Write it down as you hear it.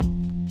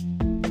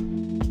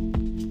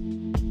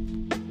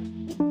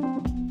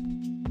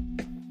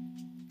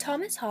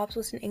Thomas Hobbes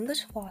was an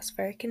English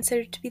philosopher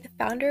considered to be the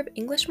founder of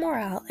English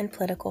morale and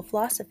political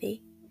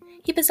philosophy.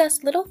 He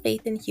possessed little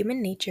faith in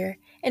human nature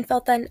and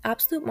felt that an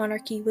absolute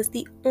monarchy was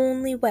the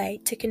only way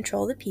to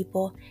control the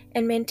people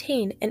and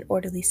maintain an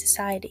orderly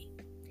society.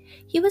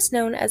 He was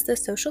known as the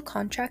social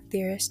contract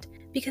theorist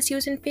because he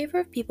was in favor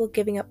of people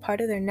giving up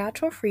part of their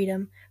natural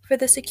freedom for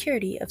the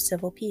security of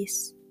civil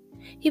peace.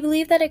 He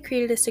believed that it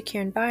created a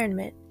secure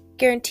environment,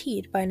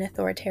 guaranteed by an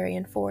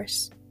authoritarian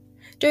force.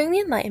 During the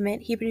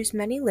Enlightenment, he produced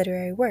many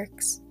literary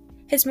works.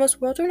 His most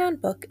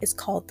world-renowned book is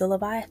called The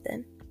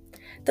Leviathan.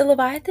 The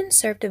Leviathan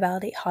served to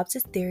validate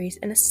Hobbes' theories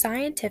in a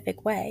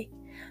scientific way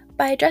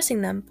by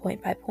addressing them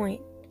point by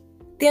point.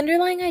 The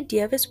underlying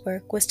idea of his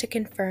work was to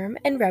confirm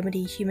and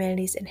remedy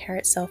humanity's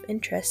inherent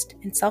self-interest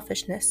and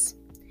selfishness.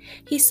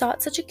 He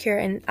sought such a cure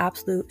in an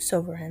absolute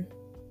sovereign.